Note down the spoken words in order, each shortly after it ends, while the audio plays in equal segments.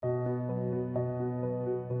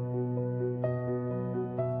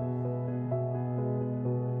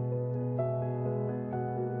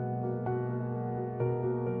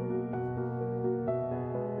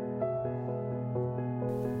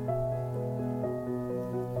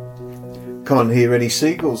can't hear any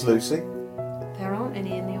seagulls, Lucy. There aren't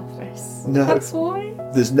any in the office. No. That's why.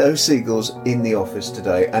 There's no seagulls in the office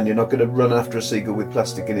today, and you're not going to run after a seagull with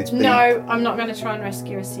plastic in its beak. No, I'm not going to try and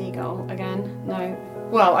rescue a seagull again. No.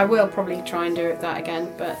 Well, I will probably try and do that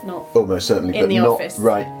again, but not Almost certainly, in but the not office.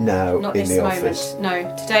 right now Not in this the moment. office.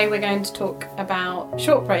 No. Today we're going to talk about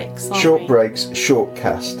short breaks, aren't Short we? breaks, short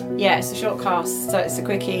cast. Yeah, it's a short cast, so it's a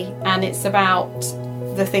quickie, and it's about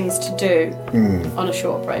the things to do on a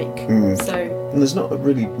short break. So, And there's not a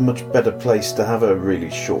really much better place to have a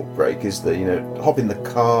really short break, is there? You know, hop in the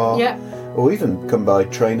car. yeah, Or even come by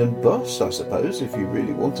train and bus, I suppose, if you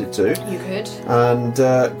really wanted to. you could. And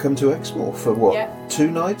come to Exmoor for what? Yeah.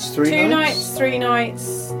 2 nights? 3 nights? 2 nights, 3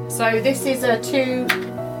 nights. So this is a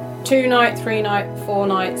two night, 3 night, 4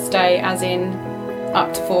 night stay, as in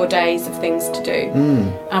up to 4 days of things to do.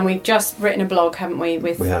 And we've just written a blog, haven't we,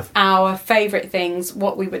 with We have. our favourite things,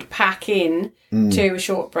 what we would pack in to a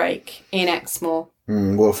short break in Exmoor.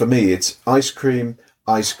 Well, for me, it's ice cream,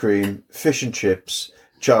 fish and chips,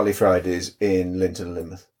 Charlie Fridays in Linton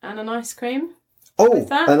Lynmouth. And an ice cream Oh, With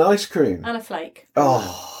that? an ice cream. and a flake.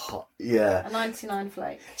 Oh, yeah. A 99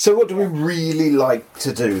 flake. So what do we really like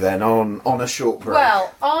to do then on a short break?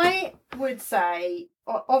 Well, I would say,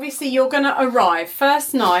 obviously, you're going to arrive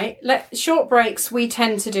first night. Short breaks we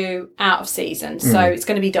tend to do out of season, so it's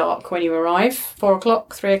going to be dark when you arrive, 4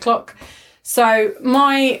 o'clock, 3 o'clock. So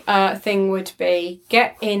my thing would be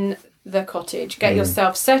get in the cottage, get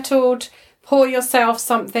yourself settled, pour yourself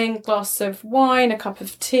something, glass of wine, a cup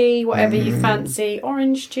of tea, whatever you fancy,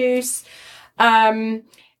 orange juice.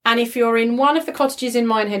 And if you're in one of the cottages in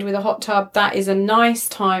Minehead with a hot tub, that is a nice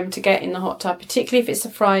time to get in the hot tub, particularly if it's a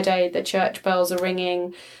Friday, the church bells are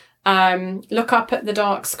ringing. Look up at the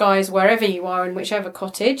dark skies wherever you are in whichever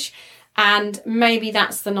cottage, and maybe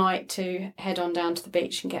that's the night to head on down to the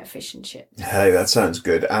beach and get fish and chips. Hey, that sounds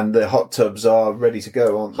good. And the hot tubs are ready to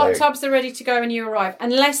go, aren't they? Hot tubs are ready to go when you arrive,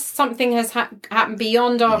 unless something has happened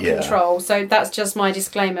beyond our control. So that's just my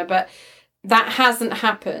disclaimer, but that hasn't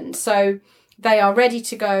happened. So they are ready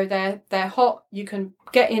to go. They're hot. You can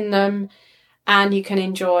get in them and you can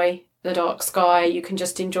enjoy the dark sky. You can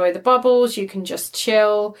just enjoy the bubbles. You can just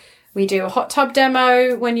chill. We do a hot tub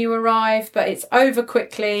demo when you arrive, but it's over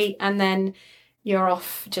quickly and then you're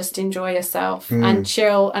off. Just enjoy yourself and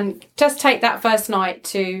chill, and just take that first night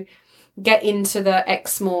to get into the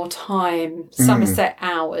Exmoor time, Somerset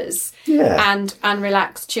hours, and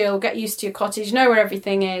relax, chill, get used to your cottage, know where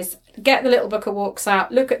everything is, get the little book of walks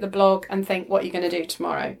out, look at the blog and think what you're going to do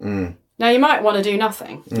tomorrow. Now, you might want to do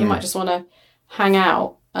nothing. You might just want to hang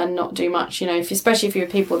out and not do much, you know, especially if you're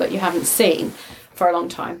people that you haven't seen for a long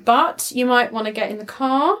time. But you might want to get in the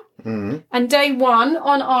car. And day one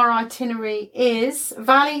on our itinerary is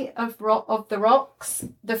Valley of the Rocks,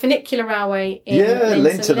 the funicular railway in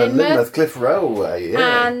Linton and Lynmouth, Lynmouth Cliff Railway,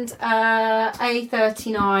 and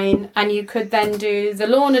A39, and you could then do the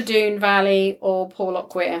Lorna Doone Valley or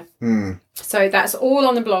Porlock Weir. So that's all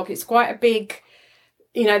on the blog. It's quite a big,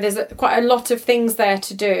 you know, there's quite a lot of things there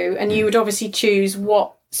to do, and you would obviously choose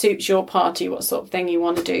what suits your party, what sort of thing you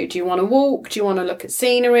want to do. Do you want to walk? Do you want to look at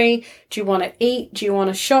scenery? Do you want to eat? Do you want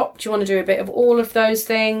to shop? Do you want to do a bit of all of those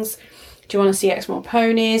things? Do you want to see Exmoor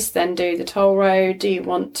ponies? Then do the toll road. Do you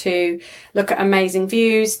want to look at amazing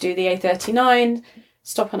views? Do the A39.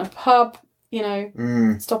 Stop on a pub, you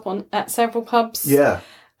know, stop at several pubs. Yeah.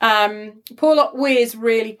 Porlock Weir is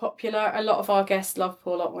really popular. A lot of our guests love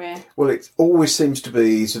Porlock Weir. Well, it always seems to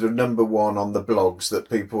be sort of number one on the blogs that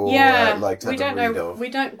people like to have a read of. We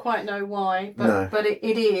don't quite know why, No. but it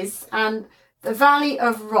is. And the Valley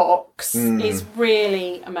of Rocks is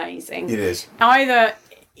really amazing. It is. But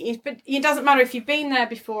it doesn't matter if you've been there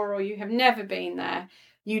before or you have never been there.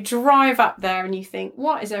 You drive up there and you think,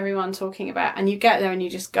 what is everyone talking about? And you get there and you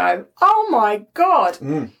just go, oh my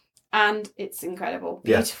God. And it's incredible.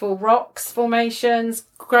 Beautiful rocks, formations,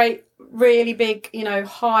 great, really big, you know,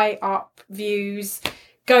 high up views,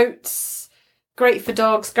 goats, great for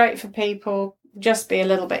dogs, great for people. Just be a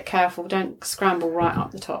little bit careful. Don't scramble right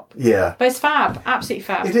up the top. Yeah. But it's fab. Absolutely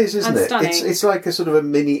fab. It is, isn't and it? Stunning. It's like a sort of a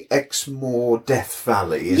mini Exmoor Death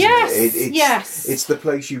Valley, isn't it? Yes. It's the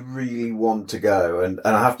place you really want to go. And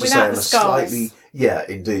I have to Without say, on the a scars. slightly... Yeah,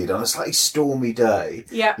 indeed. On a slightly stormy day,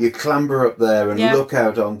 Yeah. you clamber up there and look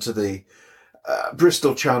out onto the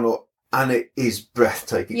Bristol Channel, and it is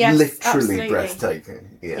breathtaking. Yes, literally absolutely.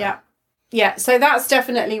 breathtaking. Yeah. So that's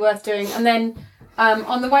definitely worth doing. And then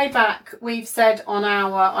on the way back, we've said on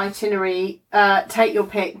our itinerary, take your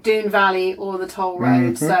pick, Doone Valley or the toll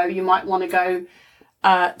road. So you might want to go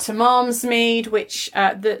to Malmsmead, which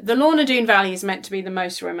the Lorna Doone Valley is meant to be the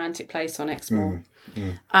most romantic place on Exmoor.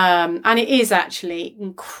 And it is actually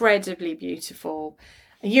incredibly beautiful.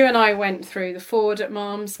 You and I went through the ford at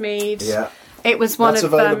Malmsmead. Yeah. It was one That's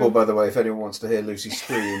of available, by the way, if anyone wants to hear Lucy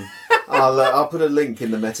scream. I'll put a link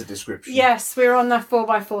in the meta description. Yes, we were on that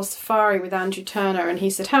 4x4 safari with Andrew Turner, and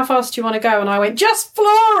he said, "How fast do you want to go?" And I went, "Just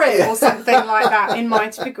floor it," or something like that, in my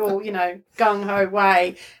typical, gung-ho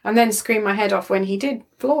way, and then screamed my head off when he did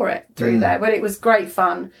floor it through there. But it was great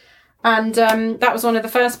fun. And that was one of the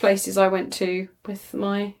first places I went to with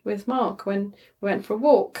Mark when we went for a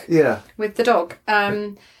walk with the dog.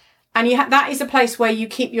 And that is a place where you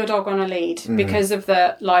keep your dog on a lead because of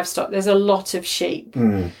the livestock. There's a lot of sheep.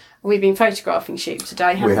 We've been photographing sheep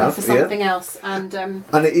today, haven't we, for something else. And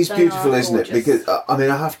it is beautiful, isn't it? Because, I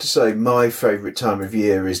have to say, my favourite time of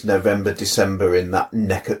year is November, December in that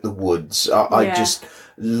neck of the woods. I just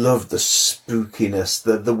love the spookiness,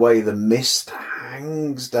 the way the mist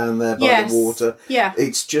hangs down there by the water. Yeah.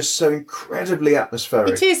 It's just so incredibly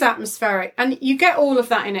atmospheric. It is atmospheric. And you get all of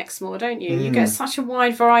that in Exmoor, don't you? You get such a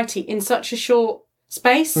wide variety in such a short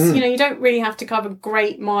space. You don't really have to cover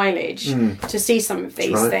great mileage to see some of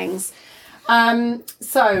these things.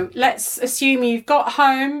 So let's assume you've got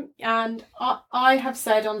home, and I have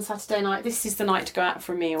said on Saturday night, this is the night to go out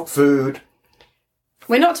for a meal. Food.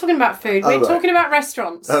 We're not talking about food. We're talking about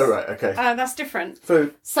restaurants. Oh, right, okay. That's different.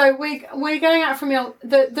 Food. So we're going out for a meal.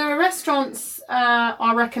 The restaurants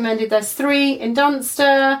are recommended. There's 3 in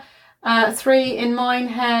Dunster, 3 in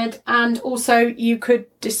Minehead, and also you could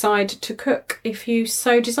decide to cook if you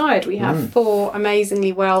so desired. We have 4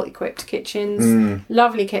 amazingly well-equipped kitchens,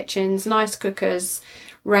 lovely kitchens, nice cookers,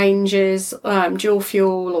 ranges, dual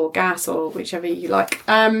fuel or gas or whichever you like.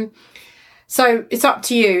 So it's up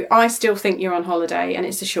to you. I still think you're on holiday and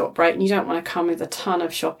it's a short break and you don't want to come with a ton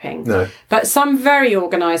of shopping. No. But some very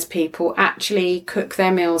organised people actually cook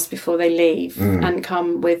their meals before they leave and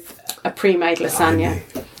come with a pre-made lasagna.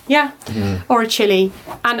 Yeah. Or a chilli.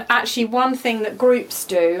 And actually one thing that groups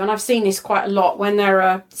do, and I've seen this quite a lot when there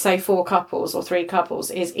are, say, 4 couples or 3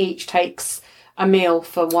 couples, is each takes a meal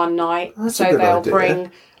for one night. That's so they'll idea.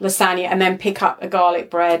 bring lasagna and then pick up a garlic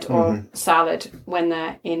bread or salad when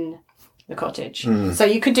they're in the cottage. So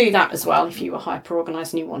you could do that as well if you were hyper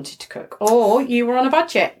organised and you wanted to cook, or you were on a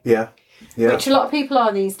budget, which a lot of people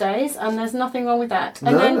are these days, and there's nothing wrong with that.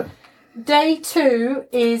 And then day 2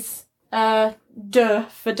 is for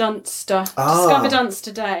Dunster. Discover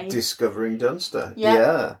Dunster Day. Discovering Dunster.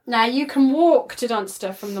 Yeah. Now you can walk to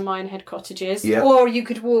Dunster from the Minehead cottages, or you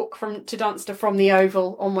could walk to Dunster from the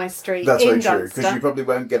Oval on West Street. That's very Dunster. true, because you probably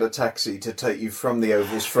won't get a taxi to take you from the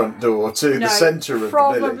Oval's front door to the centre of the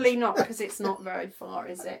village. Probably not, because it's not very far,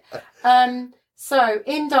 is it? So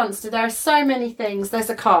in Dunster, there are so many things. There's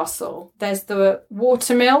a castle. There's the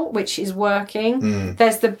watermill, which is working.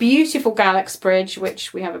 There's the beautiful Galax Bridge,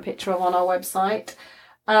 which we have a picture of on our website.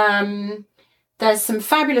 There's some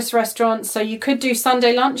fabulous restaurants. So you could do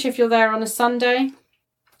Sunday lunch if you're there on a Sunday.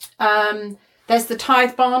 There's the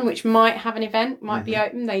Tithe Barn, which might have an event, might be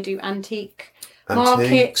open. They do antiques,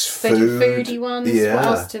 markets, they do foodie ones. Yeah. What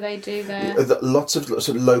else do they do there? Lots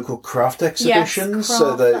of local craft exhibitions. Yes,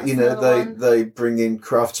 so they bring in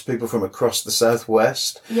craftspeople from across the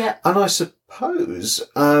southwest. Yeah. And I suppose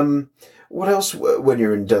what else when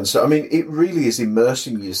you're in Dunster? I mean, it really is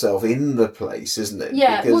immersing yourself in the place, isn't it?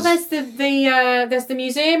 Yeah. Because... Well, there's the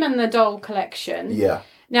museum and the doll collection. Yeah.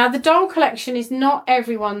 Now, the doll collection is not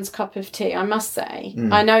everyone's cup of tea, I must say.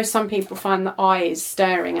 I know some people find the eyes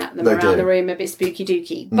staring at them around the room a bit spooky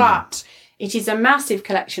dooky, but it is a massive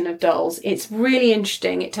collection of dolls. It's really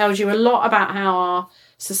interesting. It tells you a lot about how our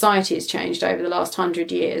society has changed over the last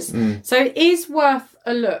 100 years. So it is worth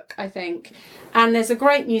a look, I think. And there's a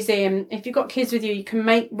great museum. If you've got kids with you, you can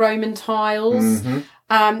make Roman tiles.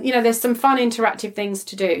 There's some fun interactive things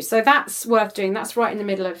to do. So that's worth doing. That's right in the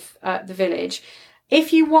middle of the village.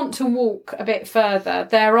 If you want to walk a bit further,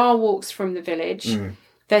 there are walks from the village.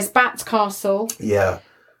 There's Bats Castle. Yeah.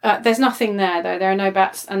 There's nothing there, though. There are no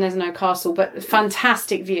bats and there's no castle, but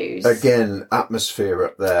fantastic views. Again, atmosphere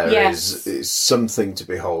up there is something to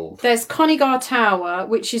behold. There's Conygar Tower,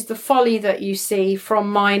 which is the folly that you see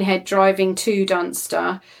from Minehead driving to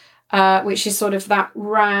Dunster, which is sort of that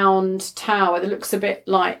round tower that looks a bit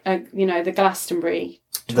like, the Glastonbury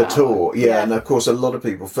The tour, and of course a lot of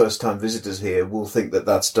people, first-time visitors here, will think that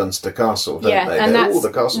that's Dunster Castle, don't they? And that's, the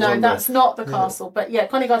castle's no, on that's there. not the castle, but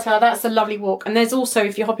Conygar Tower, that's a lovely walk. And there's also,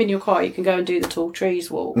 if you hop in your car, you can go and do the Tall Trees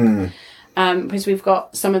walk. because we've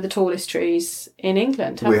got some of the tallest trees in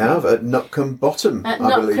England. We have at Nutcombe Bottom. At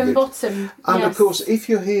I believe Nutcombe it. Bottom, And yes. of course, if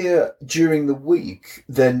you're here during the week,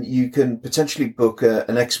 then you can potentially book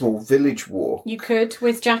an Exmoor Village walk. You could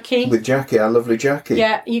with Jackie. With Jackie, our lovely Jackie.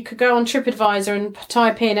 Yeah, you could go on TripAdvisor and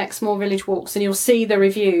type in Exmoor Village walks, and you'll see the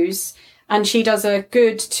reviews. And she does a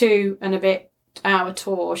good 2 and a bit hour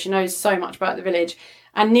tour. She knows so much about the village,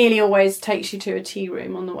 and nearly always takes you to a tea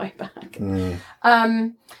room on the way back.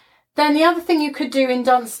 Then the other thing you could do in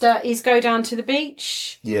Dunster is go down to the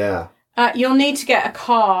beach. Yeah. You'll need to get a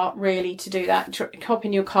car, really, to do that. Hop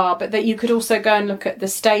in your car. But that you could also go and look at the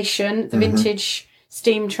station, the vintage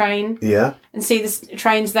steam train. Yeah. And see the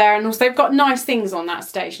trains there. And also they've got nice things on that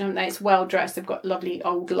station, haven't they? It's well dressed. They've got lovely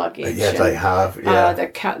old luggage. Yeah, they have. Yeah.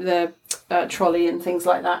 The trolley and things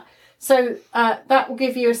like that. So that will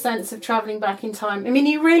give you a sense of travelling back in time. I mean,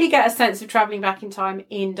 you really get a sense of travelling back in time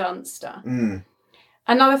in Dunster.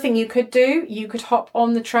 Another thing you could do, you could hop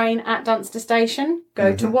on the train at Dunster Station,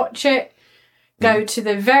 go to watch it, go to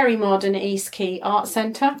the very modern East Quay Art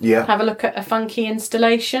Centre, have a look at a funky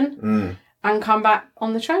installation, and come back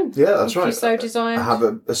on the train. Yeah, that's right. If you so desire. Have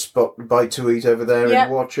a spot bite to eat over there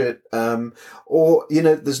and watch it. Or,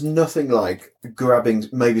 there's nothing like grabbing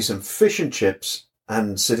maybe some fish and chips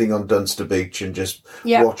and sitting on Dunster Beach and just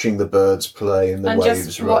watching the birds play and the waves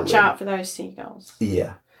just rolling. Watch out for those seagulls.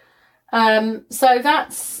 Yeah. So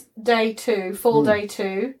that's day 2, full day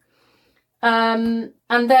 2. And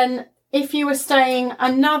then if you were staying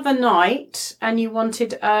another night and you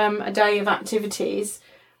wanted a day of activities,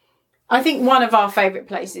 I think one of our favourite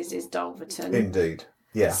places is Dulverton. Indeed.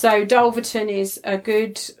 Yeah. So Dulverton is a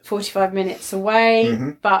good 45 minutes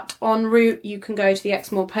away, but en route you can go to the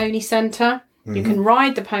Exmoor Pony Centre. You can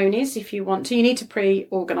ride the ponies if you want to. You need to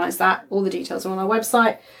pre-organise that. All the details are on our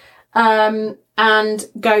website. And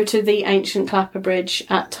go to the ancient Clapper Bridge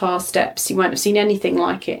at Tar Steps. You won't have seen anything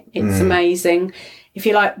like it. It's amazing. If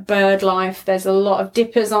you like bird life, there's a lot of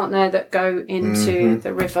dippers, aren't there, that go into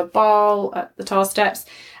the River Barle at the Tar Steps.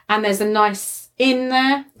 And there's a nice inn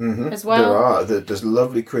there as well. There are. There's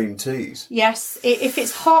lovely cream teas. Yes. If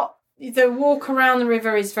it's hot, the walk around the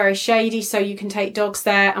river is very shady, so you can take dogs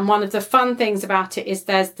there. And one of the fun things about it is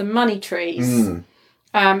there's the money trees.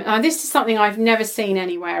 Now this is something I've never seen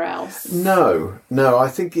anywhere else. No, I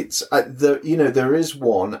think it's there is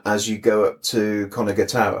one as you go up to Conager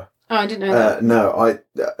Tower. Oh, I didn't know that. No,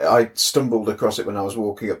 I stumbled across it when I was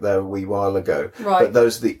walking up there a wee while ago. Right. But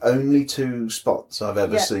those are the only 2 spots I've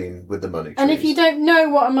ever seen with the money trees. And if you don't know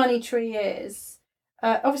what a money tree is,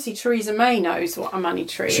 obviously Theresa May knows what a money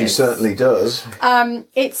tree is. She certainly does.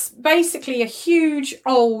 It's basically a huge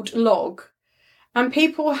old log, and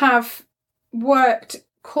people have worked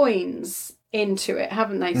coins into it,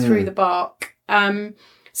 haven't they, through the bark.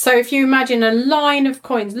 So if you imagine a line of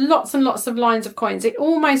coins, lots and lots of lines of coins, it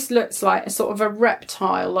almost looks like a sort of a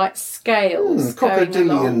reptile, like scales.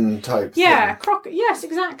 Crocodilian type thing. Yeah, yes,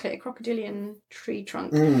 exactly. A crocodilian tree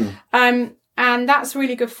trunk. And that's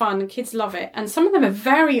really good fun. Kids love it. And some of them are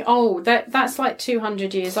very old. That's like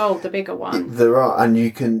 200 years old, the bigger one. There are, and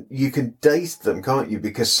you can date them, can't you?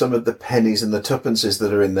 Because some of the pennies and the tuppences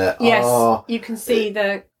that are in there are... you can see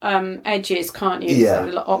the edges, can't you? Yeah.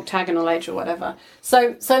 So the octagonal edge or whatever.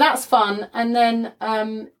 So that's fun. And then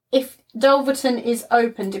if Dulverton is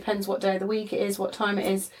open, depends what day of the week it is, what time it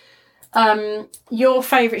is, your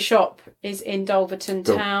favourite shop is in Dulverton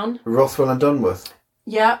town. Rothwell and Dunworth.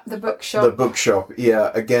 Yeah, the bookshop. The bookshop, yeah.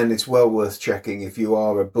 Again, it's well worth checking. If you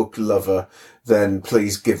are a book lover, then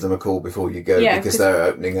please give them a call before you go, because their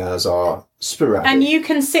opening hours are sporadic. And you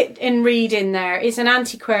can sit and read in there. It's an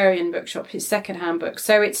antiquarian bookshop. It's second-hand books.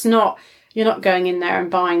 So it's not, you're not going in there and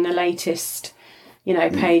buying the latest,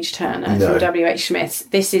 page turner from W.H. Smith's.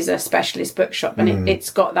 This is a specialist bookshop, and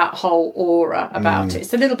it's got that whole aura about it.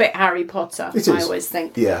 It's a little bit Harry Potter, I always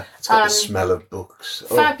think. Yeah, it's got the smell of books.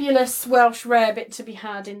 Fabulous Welsh rarebit to be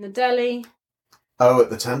had in the deli. Oh,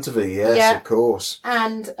 at the Tantivy, yes, of course.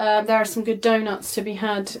 And there are some good donuts to be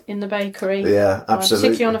had in the bakery. Yeah, absolutely.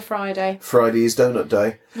 Particularly on a Friday. Friday is donut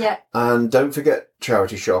day. Yeah. And don't forget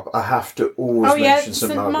charity shop. I have to always mention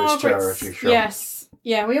St Margaret's charity shop. Yes.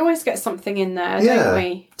 Yeah, we always get something in there, don't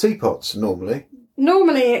we? Teapots, normally.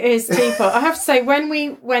 Normally it is teapot. I have to say, when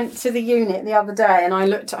we went to the unit the other day and I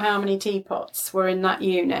looked at how many teapots were in that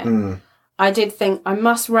unit, I did think I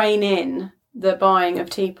must rein in the buying of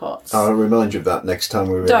teapots. I'll remind you of that next time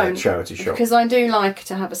we're in a charity shop. Because I do like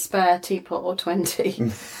to have a spare teapot or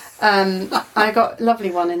 20. I got a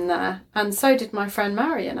lovely one in there, and so did my friend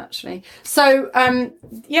Marion, actually. So,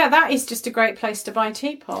 that is just a great place to buy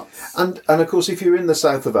teapots. And of course, if you're in the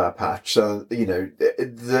south of our patch, so,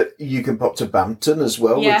 you can pop to Bampton as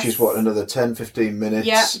well, which is, another 10, 15 minutes?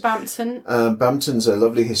 Yeah, Bampton. Bampton's a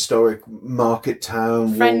lovely historic market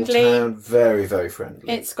town, friendly. Wall town, very, very friendly.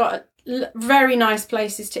 It's got very nice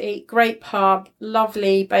places to eat, great pub,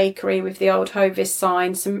 lovely bakery with the old Hovis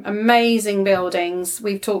sign, some amazing buildings.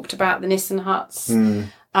 We've talked about the Nissen huts,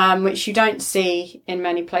 which you don't see in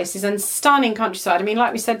many places, and stunning countryside. I mean,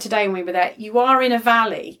 like we said today when we were there, you are in a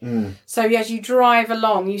valley. So as you drive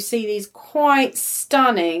along, you see these quite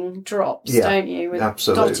stunning drops, don't you?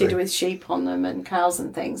 Dotted with sheep on them and cows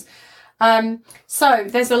and things. So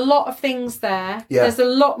there's a lot of things there. Yeah. There's a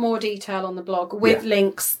lot more detail on the blog with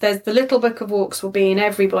links. There's the little book of walks will be in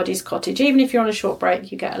everybody's cottage. Even if you're on a short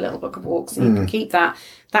break, you get a little book of walks and you can keep that.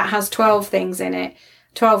 That has 12 things in it,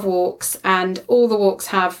 12 walks, and all the walks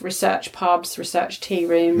have research pubs, research tea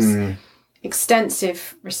rooms,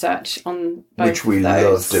 extensive research on both which we of those.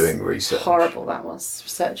 love doing research. Horrible that was,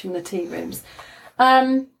 researching the tea rooms.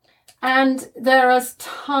 And there are a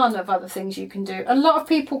ton of other things you can do. A lot of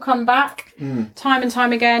people come back time and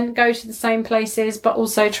time again, go to the same places, but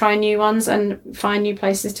also try new ones and find new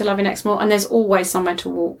places to love in Exmoor. And there's always somewhere to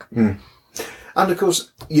walk. And of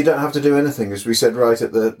course, you don't have to do anything. As we said right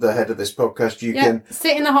at the head of this podcast, you can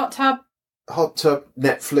sit in the hot tub,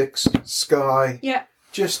 Netflix, Sky. Yeah.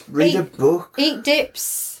 Just read a book. Eat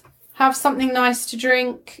dips, have something nice to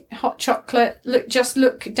drink, hot chocolate,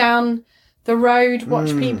 look down the road,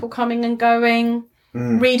 watch people coming and going,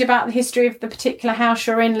 read about the history of the particular house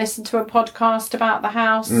you're in, listen to a podcast about the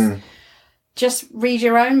house, just read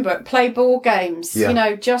your own book, play board games,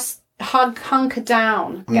 just hunker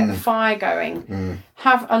down, get the fire going,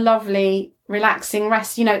 have a lovely relaxing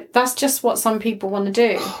rest. That's just what some people want to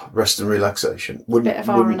do. Rest and relaxation.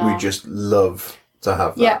 Wouldn't we just love to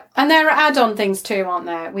have that? Yeah, and there are add-on things too, aren't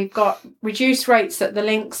there? We've got reduced rates at the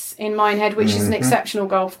Links in Minehead, which is an exceptional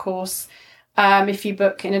golf course. If you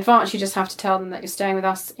book in advance, you just have to tell them that you're staying with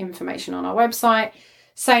us. Information on our website.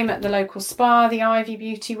 Same at the local spa, the Ivy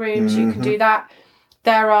Beauty Rooms. You can do that.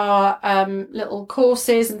 There are little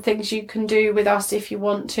courses and things you can do with us if you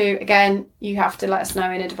want to. Again, you have to let us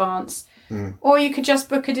know in advance. Or you could just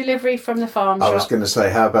book a delivery from the farm shop. I was going to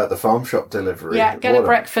say, how about the farm shop delivery? Yeah, get a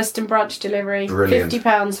breakfast and brunch delivery. Brilliant.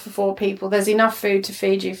 £50 for 4 people. There's enough food to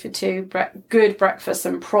feed you for 2. Good breakfast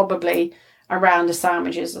and probably a round of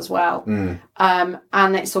sandwiches as well.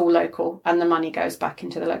 And it's all local and the money goes back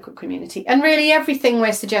into the local community. And really everything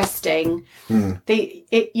we're suggesting,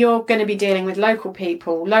 you're going to be dealing with local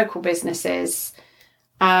people, local businesses,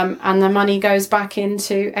 and the money goes back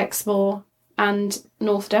into Exmoor and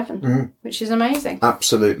North Devon, which is amazing.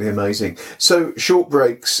 Absolutely amazing. So short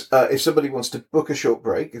breaks, if somebody wants to book a short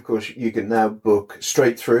break, of course, you can now book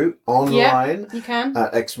straight through online. You can.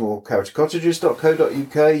 At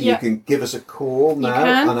exmoorcottages.co.uk. You can give us a call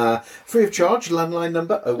now on our free of charge landline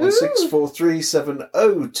number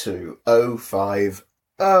 01643702050.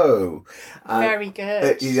 Very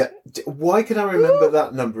good. Why can I remember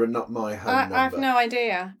that number and not my home number? I have no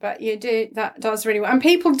idea, but you do. That does really well. And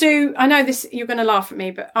people do. I know this. You're going to laugh at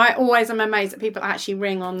me, but I always am amazed that people actually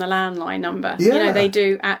ring on the landline number. Yeah. They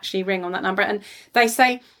do actually ring on that number, and they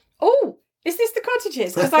say, "Oh, is this the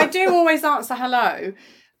cottages?" Because I do always answer hello.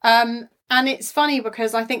 And it's funny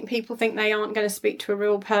because I think people think they aren't going to speak to a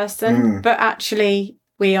real person, but actually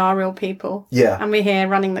we are real people. Yeah, and we're here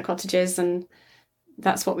running the cottages and.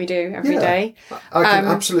 That's what we do every day. I can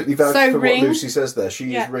absolutely vouch for what Lucy says there.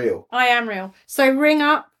 She is real. I am real. So ring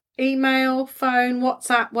up, email, phone,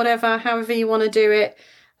 WhatsApp, whatever, however you want to do it.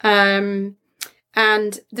 And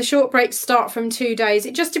the short breaks start from 2 days.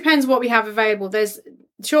 It just depends what we have available. There's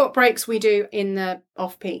short breaks we do in the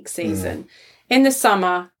off-peak season. In the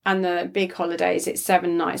summer and the big holidays, it's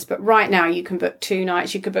 7 nights. But right now, you can book 2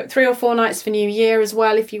 nights. You could book 3 or 4 nights for New Year as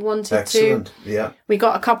well if you wanted Excellent. to. Yeah. We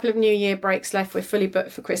got a couple of New Year breaks left. We're fully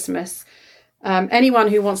booked for Christmas. Anyone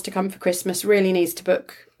who wants to come for Christmas really needs to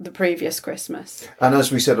book the previous Christmas. And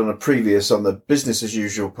as we said on the Business as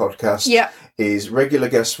Usual podcast, is regular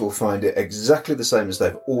guests will find it exactly the same as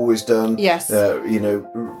they've always done. Yes.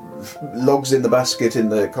 Logs in the basket in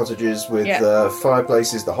the cottages with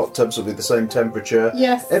fireplaces. The hot tubs will be the same temperature.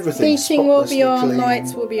 Yes. Everything. Heating will be on. Clean.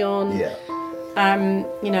 Lights will be on. Yeah.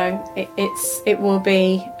 It will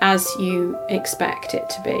be as you expect it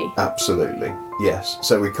to be. Absolutely. Yes.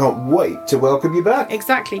 So we can't wait to welcome you back.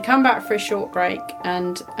 Exactly. Come back for a short break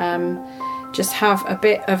and just have a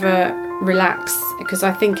bit of a relax, because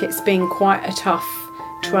I think it's been quite a tough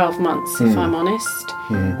 12 months, if I'm honest.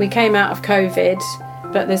 We came out of COVID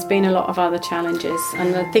but there's been a lot of other challenges,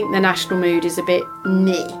 and I think the national mood is a bit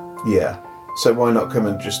meh. Yeah. So why not come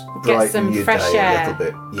and just brighten your day a little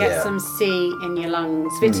bit? Get some C in your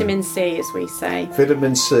lungs. Vitamin C, as we say.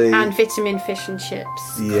 Vitamin C. And vitamin fish and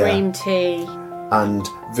chips. Cream tea. And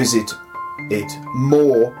visit it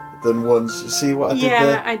more than once. See what I did there?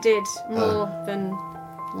 Yeah, I did. More than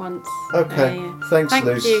once. Okay. Thanks, Thank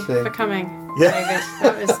Lucy. you for coming, David.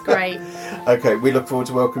 That was great. Okay, we look forward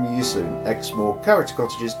to welcoming you soon.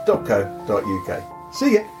 Exmoorcharactercottages.co.uk.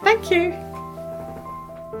 See ya. Thank you.